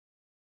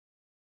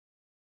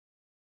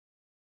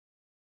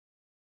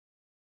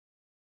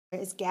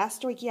is gas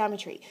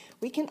stoichiometry.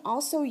 We can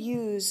also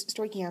use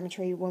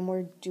stoichiometry when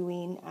we're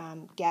doing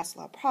gas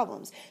law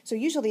problems. So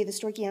usually the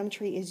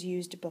stoichiometry is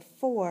used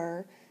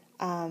before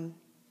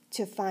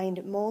to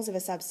find moles of a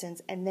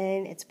substance, and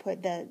then it's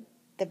put the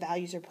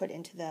values are put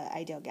into the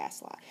ideal gas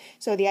law.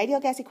 So the ideal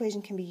gas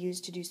equation can be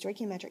used to do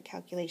stoichiometric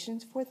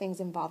calculations for things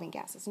involving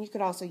gases, and you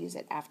could also use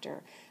it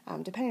after,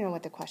 depending on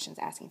what the question's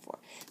asking for.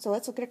 So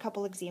let's look at a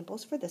couple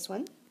examples for this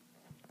one.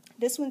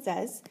 This one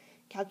says,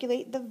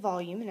 calculate the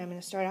volume, and I'm going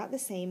to start out the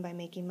same by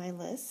making my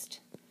list.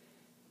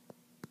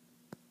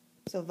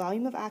 So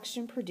volume of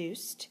oxygen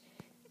produced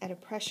at a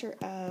pressure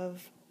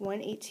of 1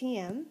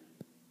 atm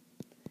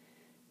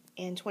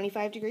and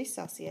 25 degrees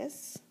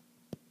Celsius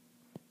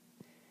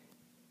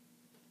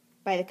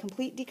by the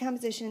complete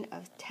decomposition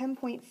of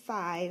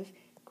 10.5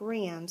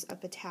 grams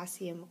of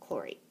potassium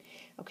chlorate.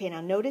 Okay,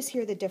 now notice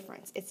here the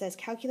difference. It says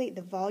calculate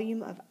the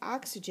volume of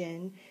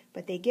oxygen,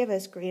 but they give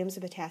us grams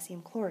of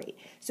potassium chlorate.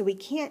 So we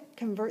can't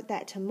convert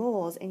that to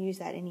moles and use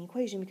that in the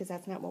equation because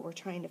that's not what we're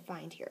trying to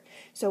find here.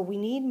 So we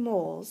need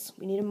moles.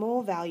 We need a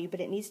mole value,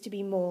 but it needs to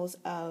be moles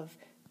of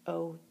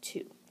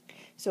O2.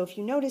 So if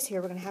you notice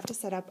here, we're going to have to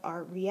set up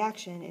our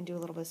reaction and do a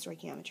little bit of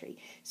stoichiometry.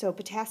 So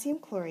potassium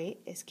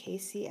chlorate is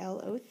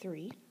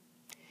KClO3.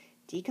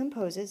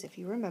 Decomposes, if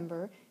you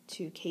remember,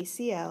 to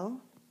KCl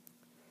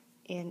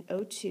and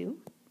O2.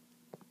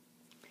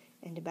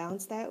 And to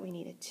balance that, we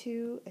need a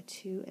 2, a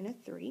 2, and a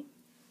 3.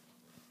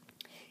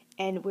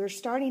 And we're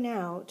starting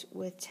out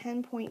with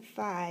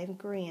 10.5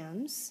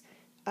 grams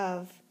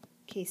of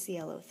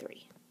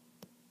KClO3.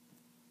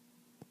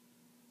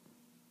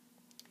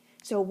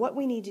 So what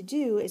we need to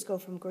do is go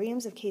from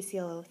grams of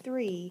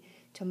KClO3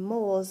 to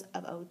moles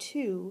of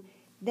O2.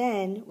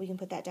 Then we can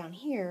put that down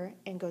here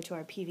and go to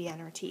our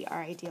PV/nRT,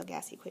 our ideal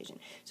gas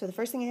equation. So the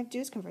first thing I have to do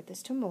is convert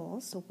this to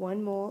moles. So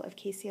 1 mole of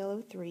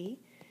KClO3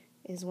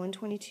 is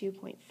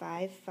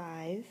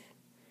 122.55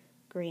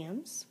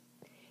 grams.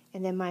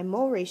 And then my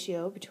mole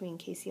ratio between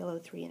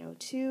KClO3 and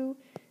O2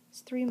 is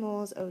 3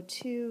 moles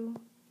O2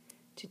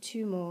 to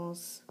 2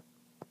 moles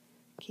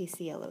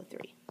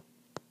KClO3.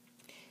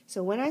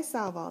 So when I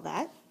solve all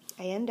that,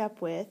 I end up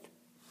with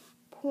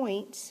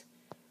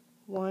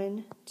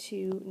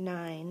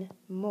 0.129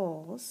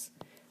 moles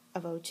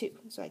of O2.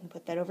 So I can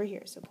put that over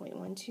here. So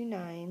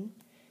 0.129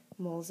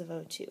 moles of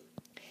O2.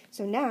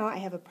 So now I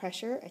have a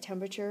pressure, a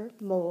temperature,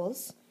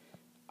 moles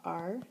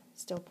are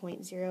still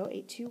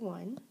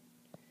 0.0821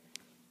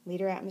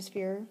 liter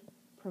atmosphere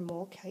per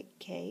mole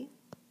K.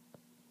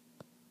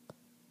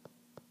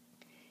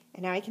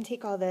 And now I can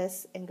take all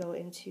this and go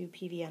into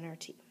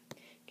PV/nRT.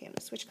 Okay, I'm going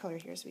to switch color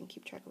here so we can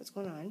keep track of what's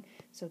going on.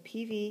 So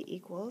PV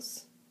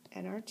equals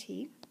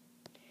nRT.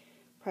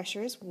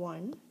 Pressure is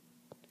 1.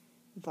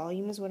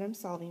 Volume is what I'm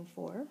solving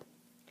for.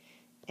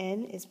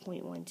 N is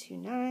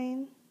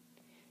 0.129.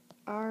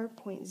 R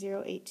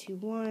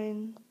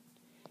 0.0821.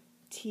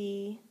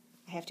 T,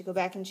 I have to go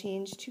back and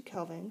change to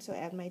Kelvin, so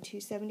add my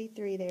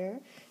 273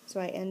 there. So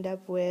I end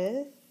up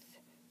with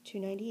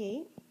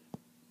 298.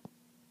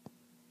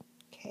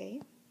 Okay,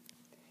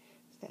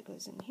 so that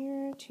goes in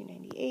here,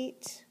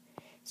 298.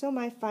 So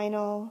my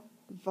final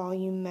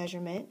volume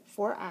measurement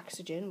for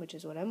oxygen, which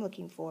is what I'm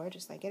looking for,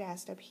 just like it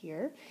asked up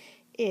here,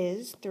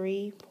 is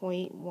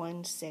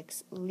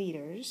 3.16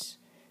 liters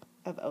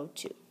of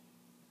O2.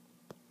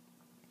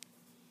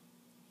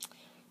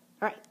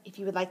 All right, if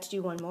you would like to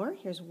do one more,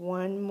 here's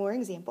one more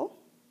example.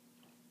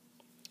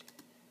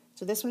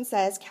 So this one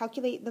says,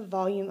 calculate the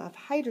volume of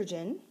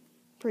hydrogen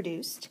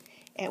produced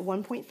at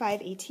 1.5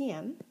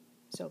 atm.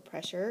 So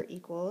pressure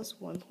equals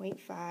 1.5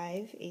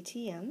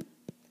 atm,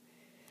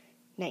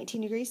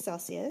 19 degrees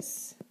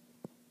Celsius,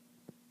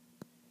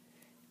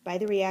 by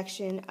the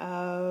reaction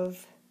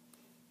of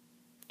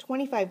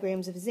 25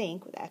 grams of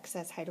zinc with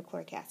excess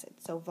hydrochloric acid.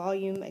 So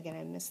volume, again,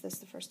 I missed this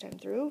the first time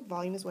through.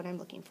 Volume is what I'm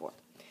looking for.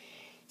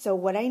 So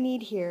what I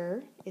need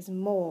here is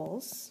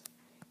moles,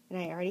 and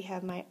I already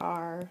have my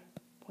R,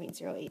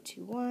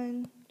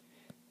 0.0821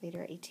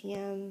 liter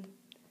atm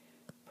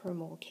per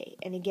mole K.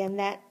 And again,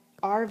 that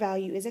R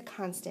value is a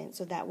constant,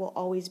 so that will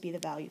always be the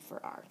value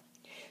for R.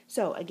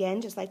 So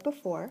again, just like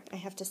before, I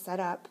have to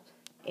set up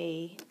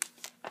an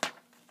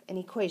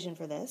equation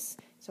for this.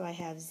 So I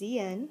have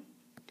Zn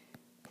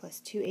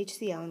plus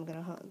 2HCl. I'm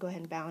going to go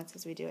ahead and balance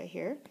as we do it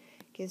here.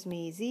 Gives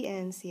me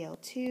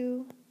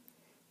ZnCl2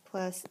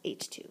 plus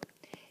H2.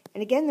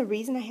 And again, the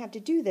reason I have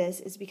to do this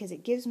is because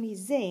it gives me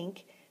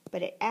zinc,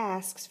 but it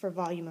asks for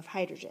volume of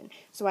hydrogen.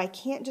 So I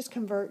can't just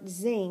convert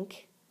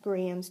zinc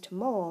grams to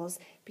moles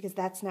because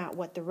that's not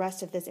what the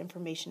rest of this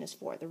information is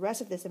for. The rest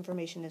of this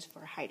information is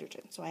for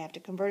hydrogen. So I have to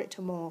convert it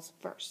to moles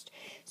first.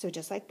 So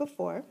just like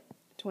before,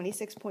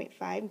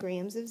 26.5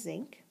 grams of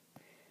zinc.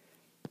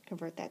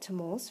 Convert that to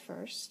moles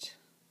first.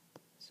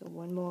 So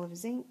 1 mole of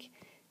zinc,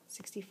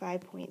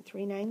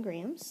 65.39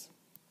 grams.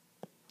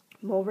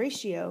 Mole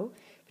ratio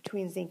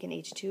between zinc and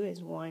H2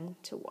 is 1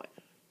 to 1.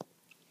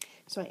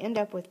 So I end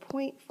up with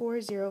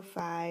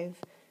 0.405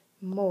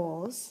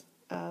 moles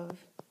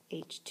of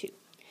H2.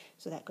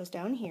 So that goes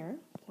down here,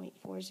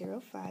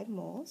 0.405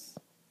 moles.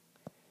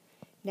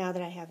 Now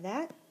that I have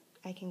that,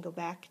 I can go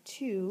back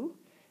to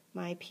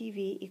my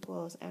PV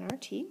equals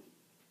nRT.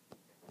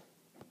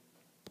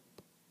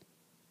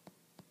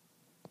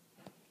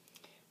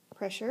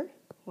 Pressure,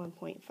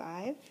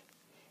 1.5.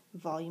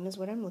 Volume is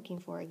what I'm looking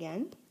for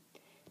again.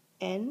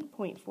 N,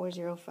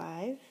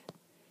 0.405.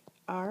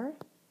 R,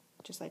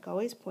 just like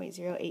always,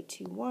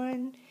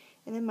 0.0821.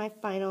 And then my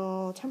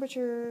final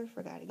temperature,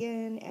 forgot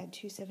again, add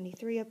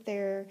 273 up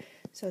there.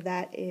 So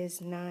that is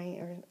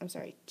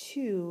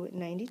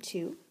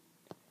 292.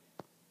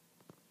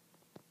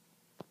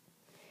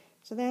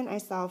 So then I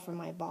solve for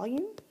my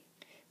volume,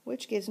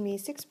 which gives me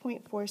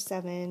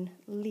 6.47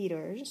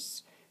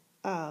 liters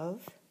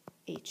of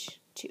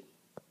H2.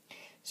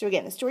 So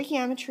again, the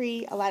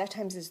stoichiometry a lot of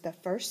times is the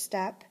first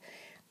step,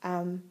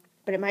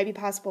 but it might be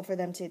possible for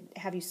them to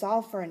have you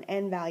solve for an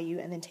N value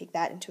and then take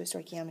that into a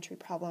stoichiometry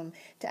problem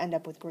to end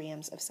up with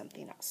grams of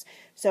something else.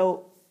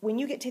 So when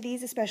you get to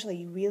these especially,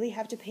 you really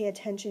have to pay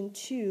attention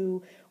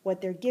to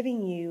what they're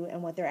giving you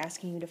and what they're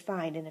asking you to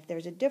find. And if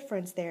there's a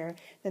difference there,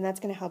 then that's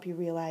going to help you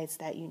realize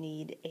that you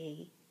need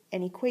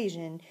an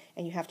equation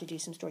and you have to do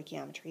some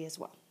stoichiometry as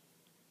well.